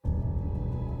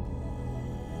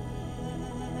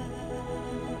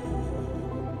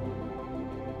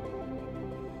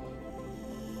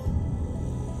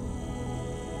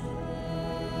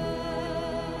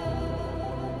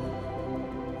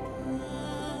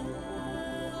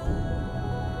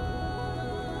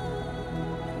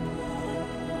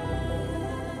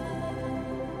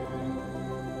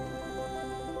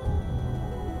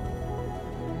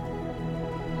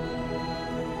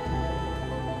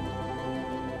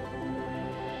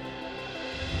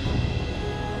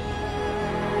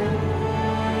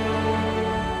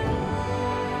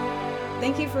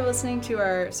Thank you for listening to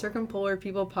our Circumpolar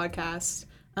People podcast.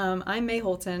 I'm May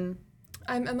Holton.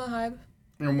 I'm Emma Hybe.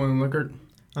 I'm William Lickert.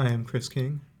 I am Chris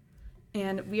King.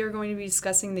 And we are going to be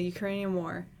discussing the Ukrainian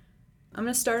war. I'm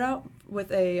going to start out with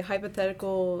a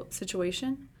hypothetical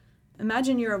situation.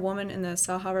 Imagine you're a woman in the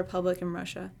Saha Republic in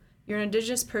Russia. You're an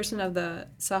indigenous person of the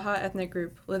Saha ethnic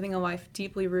group, living a life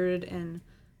deeply rooted in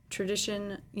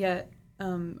tradition, yet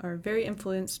are very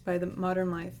influenced by the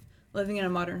modern life, living in a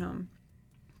modern home.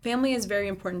 Family is very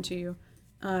important to you.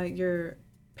 Your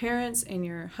parents and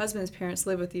your husband's parents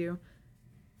live with you,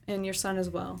 and your son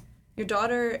as well. Your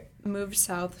daughter moved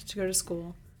south to go to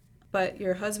school, but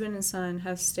your husband and son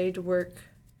have stayed to work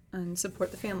and support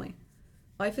the family.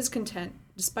 Life is content.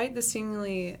 Despite the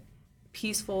seemingly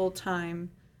peaceful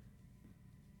time,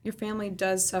 your family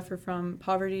does suffer from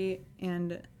poverty,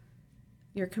 and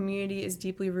your community is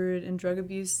deeply rooted in drug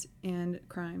abuse and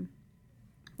crime.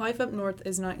 Life up north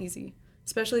is not easy,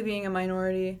 especially being a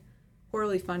minority,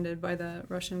 poorly funded by the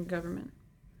Russian government.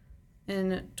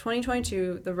 In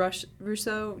 2022, the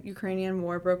Russo-Ukrainian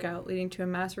War broke out, leading to a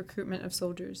mass recruitment of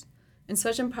soldiers. In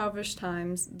such impoverished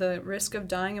times, the risk of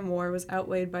dying in war was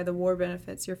outweighed by the war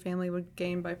benefits your family would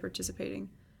gain by participating.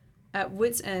 At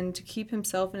wit's end to keep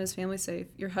himself and his family safe,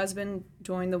 your husband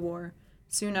joined the war.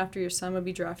 Soon after, your son would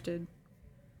be drafted.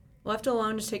 Left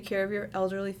alone to take care of your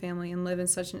elderly family and live in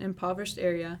such an impoverished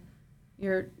area,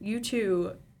 you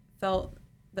too felt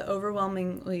the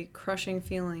overwhelmingly crushing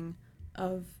feeling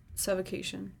of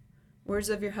suffocation. Words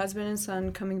of your husband and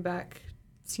son coming back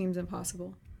seems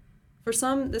impossible. For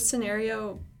some, this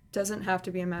scenario doesn't have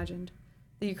to be imagined.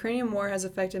 The Ukrainian war has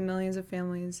affected millions of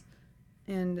families,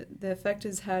 and the effect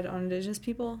it's had on indigenous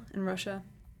people in Russia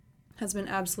has been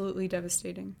absolutely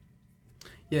devastating.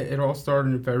 Yeah, it all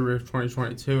started in February of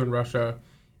 2022 when Russia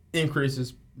increased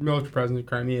its military presence in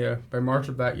Crimea. By March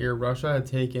of that year, Russia had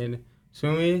taken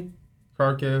Sumy,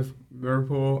 Kharkiv,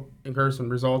 Mariupol, and Kherson,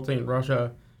 resulting in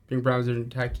Russia being promised to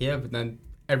attack Kiev, and then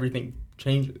everything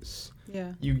changes.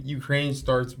 Yeah. Ukraine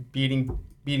starts beating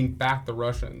back the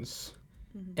Russians.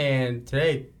 Mm-hmm. And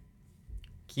today,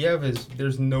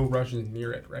 there's no Russians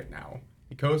near it right now.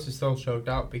 The coast is still choked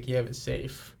out, but Kiev is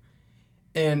safe.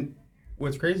 And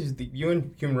what's crazy is the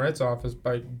UN Human Rights Office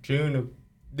by June of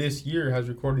this year has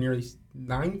recorded nearly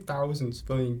 9,000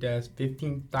 civilian deaths,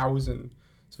 15,000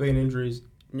 civilian injuries,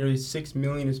 nearly 6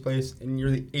 million displaced, and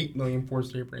nearly 8 million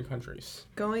forced neighboring countries.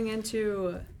 Going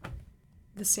into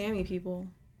the Sami people,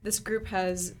 this group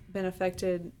has been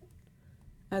affected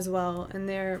as well, and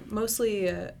they're mostly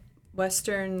a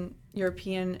Western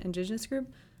European indigenous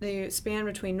group. They span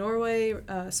between Norway,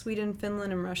 Sweden,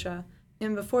 Finland, and Russia.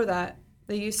 And before that,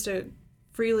 they used to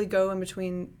freely go in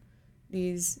between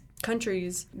these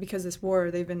countries. Because of this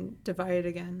war, they've been divided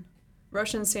again.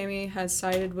 Russian Sami has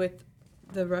sided with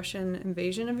the Russian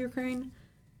invasion of Ukraine,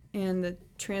 and the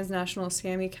Transnational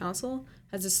Sami Council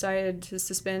has decided to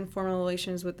suspend formal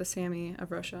relations with the Sami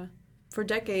of Russia. For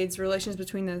decades, relations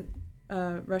between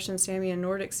the Russian Sami and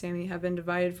Nordic Sami have been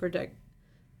divided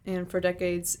and for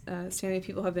decades, Sami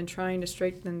people have been trying to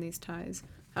strengthen these ties.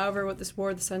 However, with this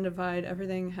war, the sudden divide,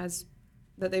 everything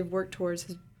that they've worked towards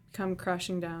has come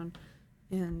crashing down,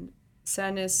 and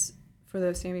sadness for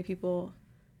the Sami people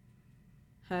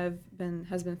has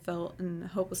been felt, and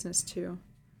hopelessness too.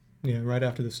 Yeah, right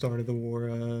after the start of the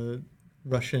war,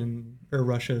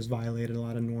 Russia has violated a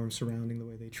lot of norms surrounding the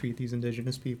way they treat these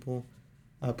indigenous people.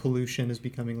 Pollution is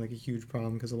becoming like a huge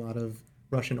problem because a lot of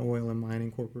Russian oil and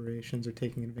mining corporations are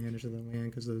taking advantage of the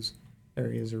land because those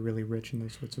areas are really rich in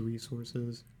those sorts of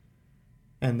resources.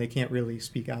 And they can't really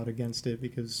speak out against it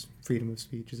because freedom of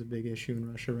speech is a big issue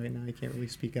in Russia right now. You can't really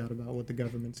speak out about what the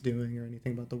government's doing or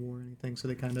anything about the war or anything. So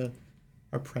they kind of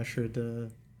are pressured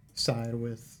to side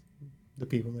with the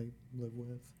people they live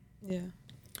with. Yeah.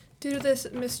 Due to this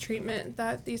mistreatment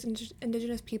that these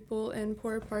indigenous people in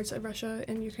poorer parts of Russia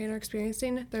and Ukraine are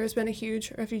experiencing, there has been a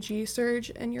huge refugee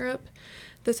surge in Europe.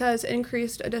 This has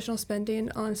increased additional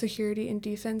spending on security and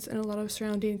defense in a lot of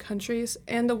surrounding countries,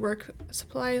 and the work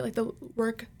supply, like the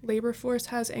work labor force,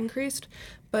 has increased,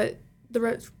 but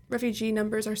the refugee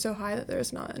numbers are so high that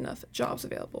there's not enough jobs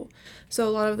available. So a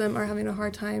lot of them are having a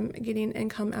hard time getting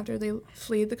income after they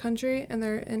flee the country, and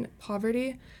they're in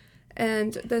poverty.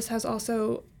 And this has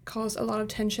also caused a lot of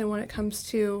tension when it comes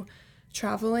to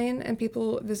traveling and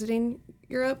people visiting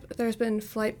Europe. There's been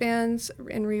flight bans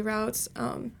and reroutes.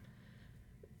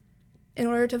 In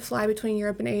order to fly between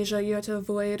Europe and Asia, you have to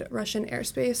avoid Russian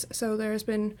airspace. So there's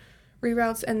been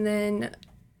reroutes, and then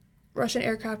Russian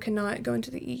aircraft cannot go into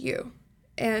the EU.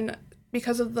 And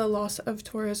because of the loss of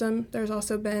tourism, there's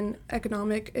also been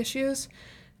economic issues.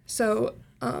 So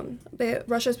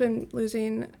Russia's been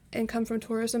losing income from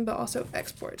tourism, but also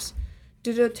exports.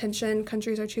 Due to tension,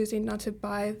 countries are choosing not to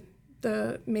buy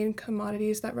the main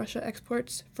commodities that Russia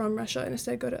exports from Russia and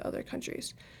instead go to other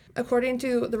countries. According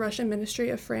to the Russian Ministry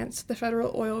of France, the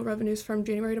federal oil revenues from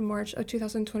January to March of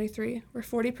 2023 were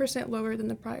 40% lower than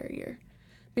the prior year.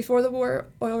 Before the war,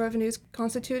 oil revenues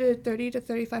constituted 30 to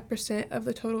 35% of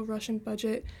the total Russian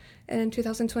budget, and in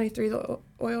 2023, the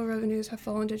oil revenues have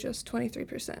fallen to just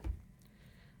 23%.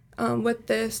 With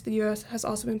this, the U.S. has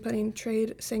also been putting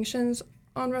trade sanctions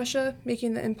on Russia,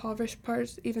 making the impoverished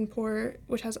parts even poorer,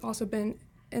 which has also been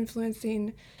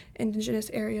influencing indigenous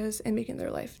areas and making their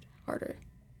life harder.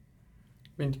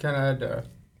 I mean, to kind of add to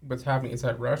what's happening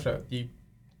inside Russia, you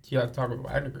have to talk about the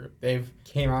Wagner Group. They've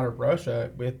came out of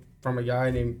Russia from a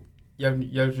guy named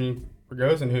Yevgeny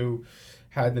Prigozhin, who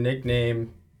had the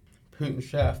nickname Putin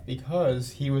Chef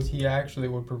because he actually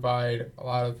would provide a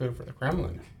lot of food for the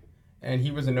Kremlin. And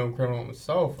he was a known criminal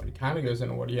himself, and he kind of goes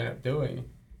into what he ended up doing.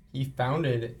 He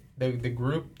founded the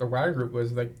group. The Wagner Group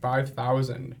was like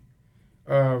 5,000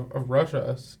 of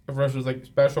Russia's like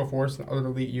special force and other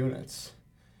elite units.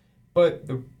 But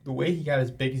the way he got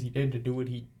as big as he did to do what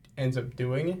he ends up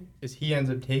doing is he ends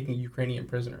up taking Ukrainian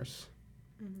prisoners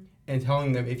and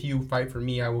telling them, if you fight for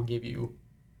me, I will give you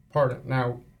pardon.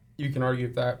 Now, you can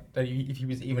argue if he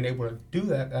was even able to do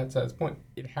that, that's his point.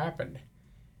 It happened.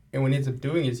 And what he ends up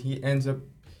doing is he ends up, in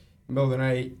the middle of the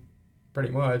night, pretty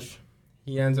much,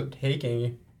 he ends up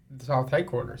taking the South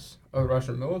headquarters of the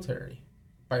Russian military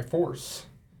by force.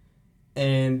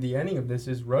 And the ending of this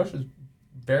is Russia's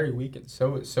very weakened.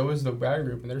 So is the Wagner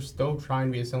Group, and they're still trying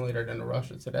to be assimilated into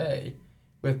Russia today,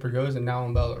 with Prigozhin now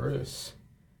in Belarus,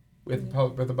 with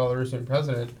the Belarusian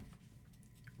president.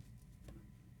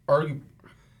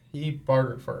 He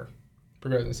bartered for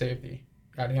Prigozhin's safety,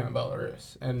 got him in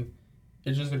Belarus, and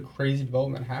it's just a crazy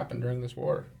development happened during this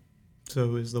war.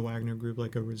 So is the Wagner Group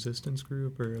like a resistance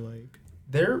group or like?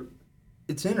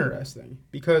 It's interesting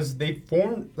because they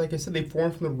formed, like I said,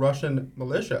 from the Russian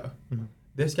militia. Mm-hmm.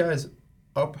 This guy's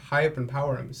high up in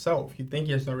power himself. You'd think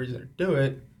he has no reason to do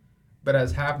it, but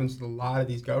as happens with a lot of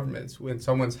these governments, when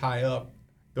someone's high up,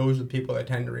 those are the people that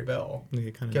tend to rebel. They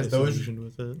get kind of disillusioned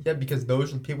with it. Yeah, because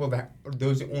those are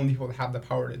the only people that have the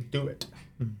power to do it.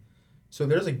 Mm-hmm. So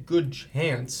there's a good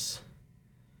chance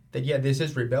that, this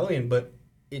is rebellion, but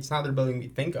it's not the rebellion we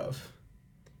think of.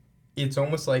 It's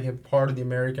almost like a part of the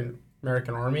American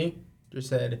army just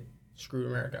said, screw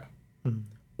America,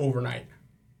 overnight.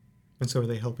 And so are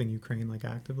they helping Ukraine like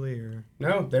actively or?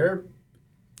 No, they're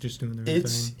just doing their own thing?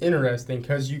 It's interesting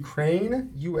because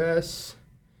Ukraine, U.S.,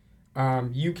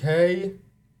 UK,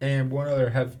 and one other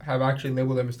have actually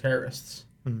labeled them as terrorists.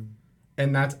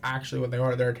 And that's actually what they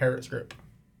are. They're a terrorist group.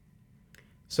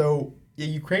 So,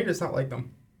 Ukraine does not like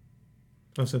them.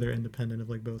 Oh, so they're independent of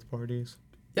like both parties?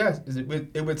 Yes,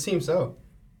 it would seem so.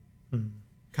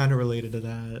 Kind of related to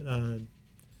that,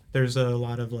 there's a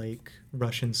lot of like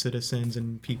Russian citizens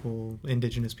and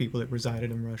indigenous people that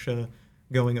resided in Russia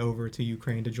going over to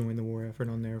Ukraine to join the war effort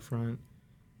on their front.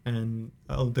 And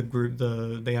the group,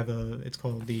 it's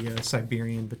called the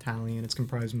Siberian Battalion. It's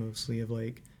comprised mostly of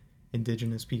like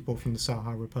indigenous people from the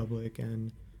Saha Republic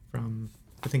and from,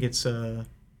 I think it's, I'm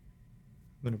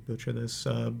going to butcher this,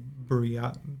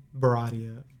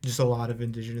 Baratia. Just a lot of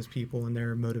indigenous people, and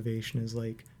their motivation is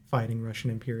like fighting Russian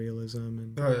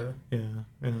imperialism.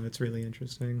 And it's really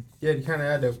interesting. Yeah, to kind of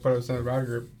add to what I was saying about our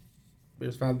group, we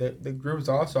just found that the group is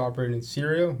also operating in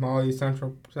Syria, Mali,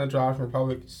 Central African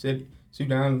Republic, Sudan,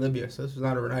 and Libya. So this was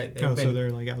not overnight. So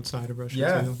they're like outside of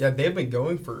Russia too? Yeah, they've been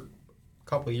going for a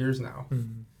couple of years now.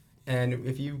 And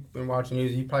if you've been watching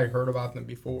news, you've probably heard about them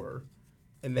before.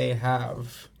 And they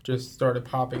have just started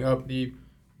popping up. The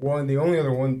only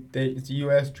other one, it's the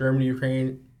U.S., Germany,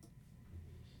 Ukraine,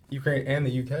 and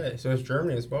the UK. So it's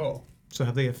Germany as well. So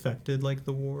have they affected like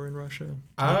the war in Russia?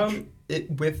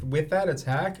 With that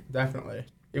attack, definitely.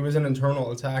 It was an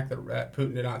internal attack that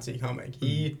Putin did not see coming.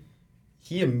 He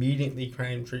immediately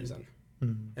claimed treason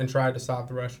and tried to stop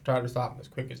them as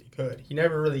quick as he could. He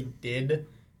never really did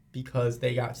because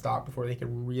they got stopped before they could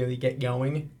really get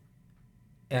going.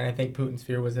 And I think Putin's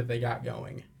fear was if they got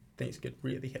going, things could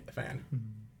really hit the fan,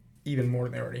 even more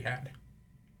than they already had.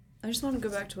 I just want to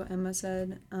go back to what Emma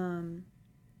said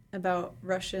about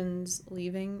Russians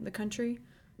leaving the country.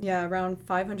 Yeah, around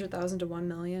 500,000 to 1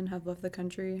 million have left the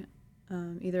country,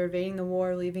 either evading the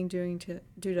war, leaving due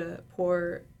to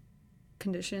poor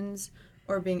conditions,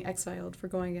 or being exiled for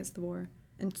going against the war.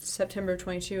 In September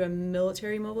 22, a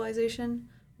military mobilization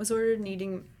was ordered,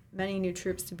 needing many new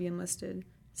troops to be enlisted.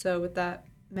 So with that,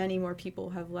 many more people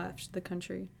have left the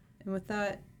country. And with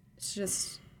that, it's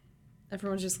just,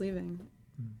 everyone's just leaving.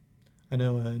 I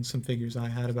know in some figures I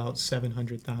had about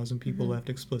 700,000 people Mhm. left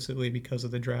explicitly because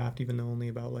of the draft, even though only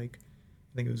about like,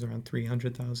 I think it was around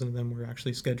 300,000 of them were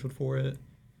actually scheduled for it.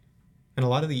 And a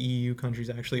lot of the EU countries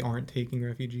actually aren't taking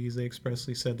refugees. They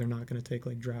expressly said they're not going to take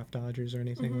like draft dodgers or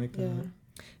anything like Yeah. that.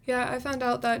 Yeah, I found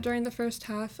out that during the first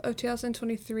half of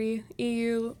 2023,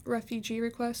 EU refugee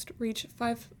requests reached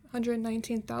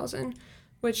 519,000,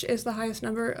 which is the highest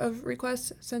number of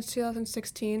requests since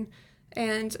 2016,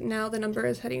 and now the number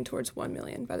is heading towards 1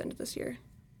 million by the end of this year.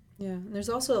 Yeah. And there's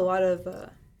also a lot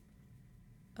of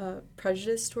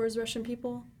prejudice towards Russian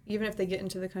people. Even if they get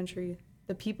into the country,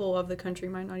 the people of the country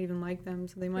might not even like them,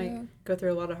 so they might go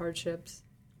through a lot of hardships.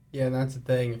 Yeah, and that's the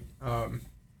thing.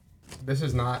 This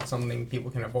is not something people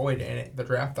can avoid, and the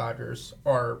draft dodgers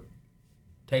are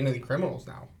technically criminals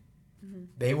now. Mm-hmm.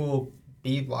 They will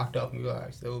be locked up in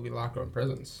gulags. They will be locked up in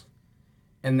prisons.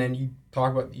 And then you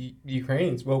talk about the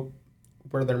Ukrainians. Well,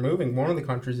 where they're moving, one of the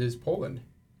countries is Poland,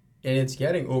 and it's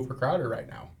getting overcrowded right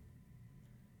now.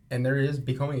 And there is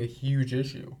becoming a huge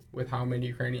issue with how many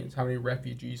Ukrainians, how many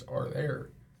refugees are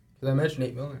there. Because I mentioned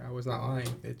 8 million. I was not lying.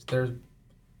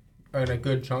 And a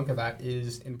good chunk of that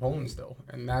is in Poland still,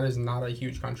 and that is not a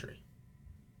huge country.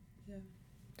 Yeah.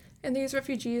 And these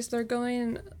refugees, they're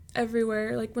going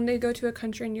everywhere. Like when they go to a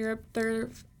country in Europe,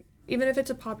 even if it's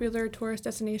a popular tourist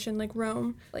destination like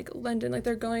Rome, like London, like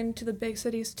they're going to the big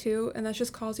cities too, and that's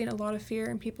just causing a lot of fear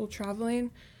in people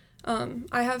traveling.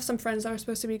 I have some friends that were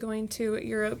supposed to be going to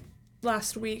Europe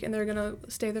last week, and they're going to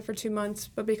stay there for 2 months,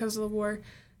 but because of the war,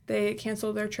 they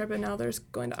canceled their trip, and now they're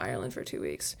going to Ireland for 2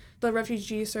 weeks. The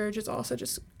refugee surge is also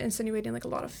just insinuating like a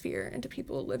lot of fear into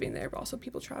people living there, but also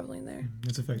people traveling there.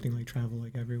 It's affecting like travel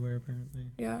like everywhere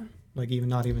apparently. Yeah. Like even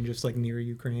not even just like near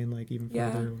Ukraine, like even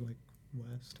further like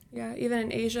west. Yeah, even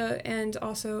in Asia and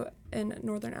also in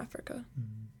Northern Africa.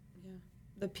 Yeah.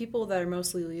 The people that are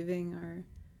mostly leaving are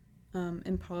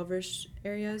impoverished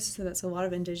areas, so that's a lot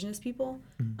of Indigenous people,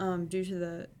 due to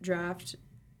the draft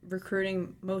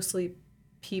recruiting mostly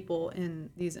people in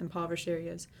these impoverished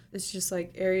areas. It's just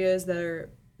like areas that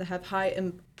have high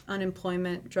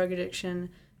unemployment, drug addiction,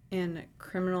 and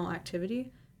criminal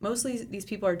activity. Mostly these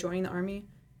people are joining the army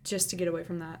just to get away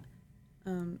from that,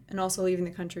 and also leaving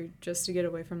the country just to get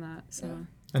away from that. So Yeah.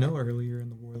 I know earlier in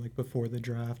the war, like before the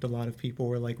draft, a lot of people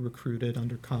were like recruited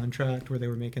under contract where they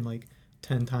were making like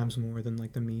 10 times more than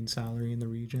like the mean salary in the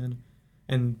region,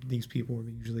 and these people were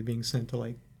usually being sent to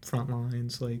like front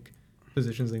lines, like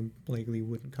positions they likely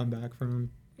wouldn't come back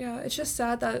from. Yeah, it's just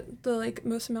sad that the like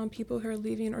most amount of people who are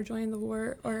leaving or joining the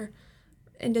war are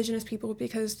Indigenous people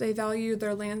because they value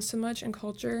their land so much and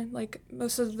culture. Like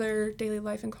most of their daily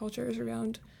life and culture is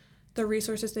around the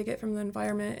resources they get from the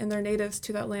environment, and they're natives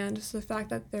to that land. So the fact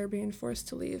that they're being forced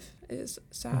to leave is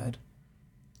sad.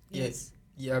 yes.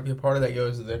 Yeah, a part of that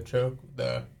goes to the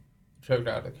choked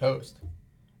out of the coast,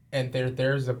 and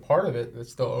there's a part of it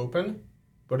that's still open,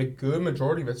 but a good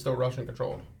majority of it's still Russian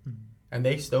controlled, and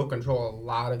they still control a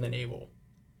lot of the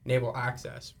naval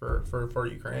access for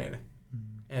Ukraine.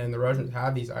 And the Russians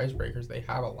have these icebreakers. They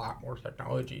have a lot more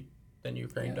technology than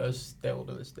Ukraine does still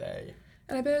to this day.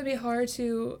 And I bet it'd be hard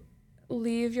to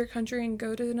leave your country and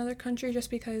go to another country just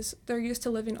because they're used to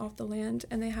living off the land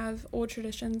and they have old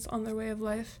traditions on their way of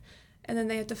life, and then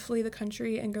they have to flee the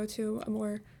country and go to a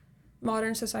more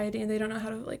modern society, and they don't know how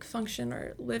to like function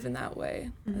or live in that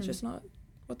way. It's just not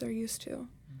what they're used to.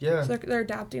 Yeah. So they're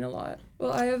adapting a lot.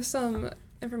 Well, I have some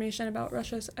information about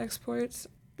Russia's exports.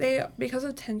 Because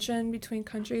of tension between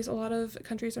countries, a lot of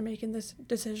countries are making this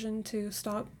decision to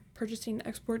stop purchasing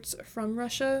exports from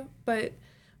Russia, but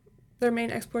their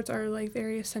main exports are like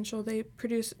very essential. They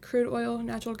produce crude oil,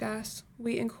 natural gas,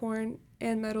 wheat and corn,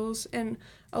 and metals. And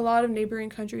a lot of neighboring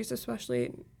countries,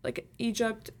 especially like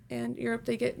Egypt and Europe,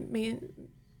 they get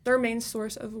their main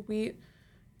source of wheat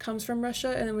comes from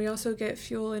Russia, and then we also get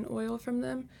fuel and oil from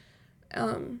them.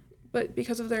 But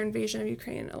because of their invasion of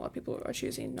Ukraine, a lot of people are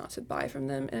choosing not to buy from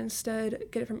them and instead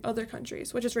get it from other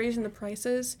countries, which is raising the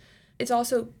prices. It's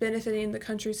also benefiting the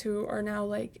countries who are now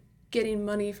like getting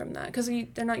money from that because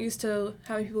they're not used to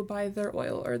having people buy their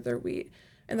oil or their wheat,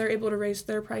 and they're able to raise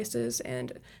their prices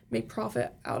and make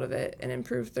profit out of it and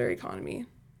improve their economy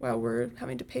while we're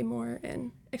having to pay more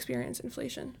and experience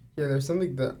inflation. Yeah, there's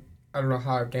something that I don't know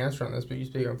how I've danced around this, but you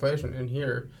speak of inflation in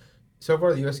here. So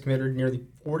far, the U.S. committed nearly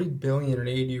 $40 billion in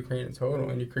aid to Ukraine in total,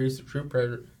 and increased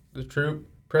the troop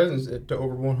presence to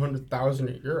over 100,000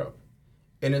 in Europe.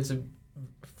 And it's a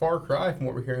far cry from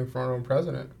what we're hearing from our own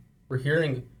president. We're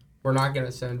hearing we're not going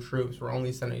to send troops, we're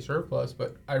only sending surplus.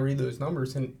 But I read those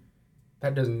numbers, and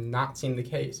that does not seem the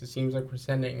case. It seems like we're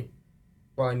sending.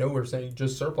 Well, I know we're sending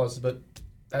just surpluses, but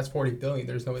that's $40 billion.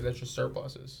 There's no way that's just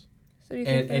surpluses. So do you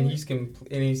and think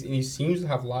he seems to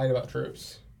have lied about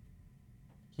troops.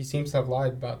 He seems to have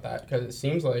lied about that because it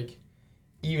seems like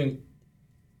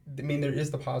there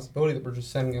is the possibility that we're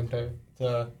just sending them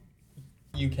to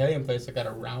UK and places like that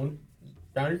around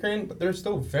Ukraine, but they're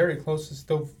still very close to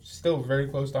still very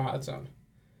close to hot zone.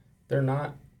 They're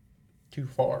not too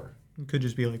far. It could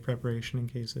just be like preparation in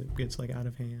case it gets like out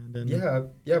of hand. And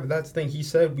Yeah, but that's the thing. He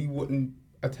said we wouldn't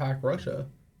attack Russia,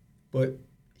 but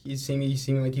he's seeming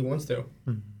like he wants to.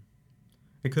 Mm-hmm.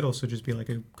 It could also just be like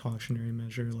a cautionary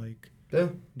measure, like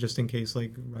just in case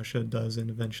like Russia does and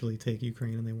eventually take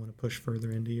Ukraine and they want to push further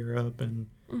into Europe, and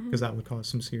because that would cause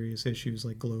some serious issues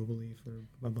like globally for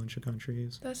a bunch of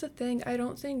countries. That's the thing. I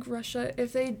don't think Russia,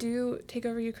 if they do take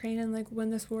over Ukraine and like win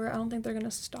this war, I don't think they're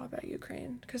gonna stop at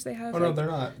Ukraine because they have. Oh no, they're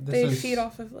not. They feed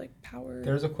off of like power.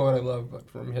 There's a quote I love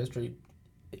from history.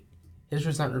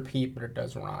 History does not repeat, but it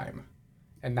does rhyme,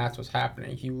 and that's what's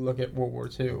happening. If you look at World War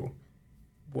II,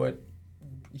 what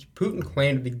Putin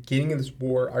claimed at the beginning of this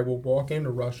war, I will walk into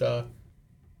Russia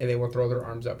and they will throw their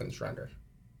arms up and surrender.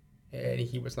 And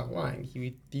he was not lying.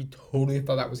 He totally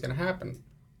thought that was going to happen.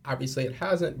 Obviously it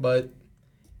hasn't, but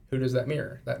who does that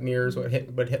mirror? That mirrors what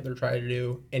Hitler tried to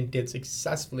do and did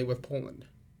successfully with Poland.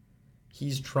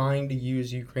 He's trying to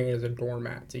use Ukraine as a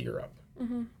doormat to Europe.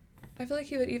 Mm-hmm. I feel like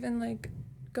he would even like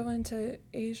go into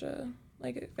Asia,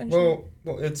 like eventually.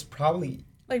 Well, it's probably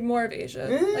like more of Asia,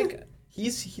 like.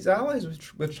 He's allies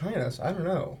with China, so I don't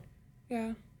know.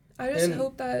 Yeah, I just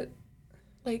hope that,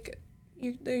 like,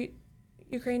 the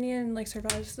Ukrainian like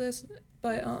survives this,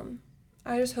 but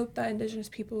I just hope that Indigenous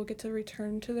people will get to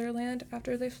return to their land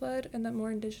after they fled, and that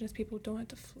more Indigenous people don't have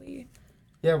to flee.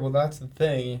 Yeah, well, that's the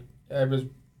thing. I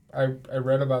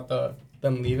read about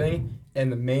them leaving,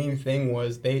 and the main thing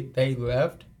was they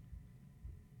left.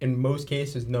 In most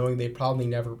cases, knowing they probably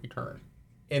never return,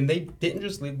 and they didn't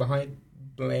just leave behind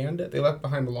land, they left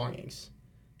behind belongings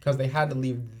because they had to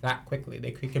leave that quickly.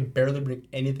 They could barely bring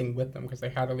anything with them because they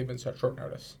had to leave in such short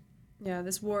notice. Yeah,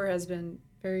 this war has been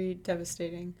very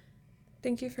devastating.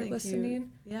 Thank you for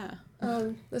listening. Yeah.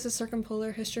 This is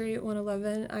Circumpolar History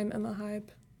 111. I'm Emma Hybe.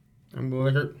 I'm Will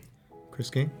Lickert.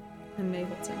 Chris King. And May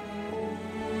Holton.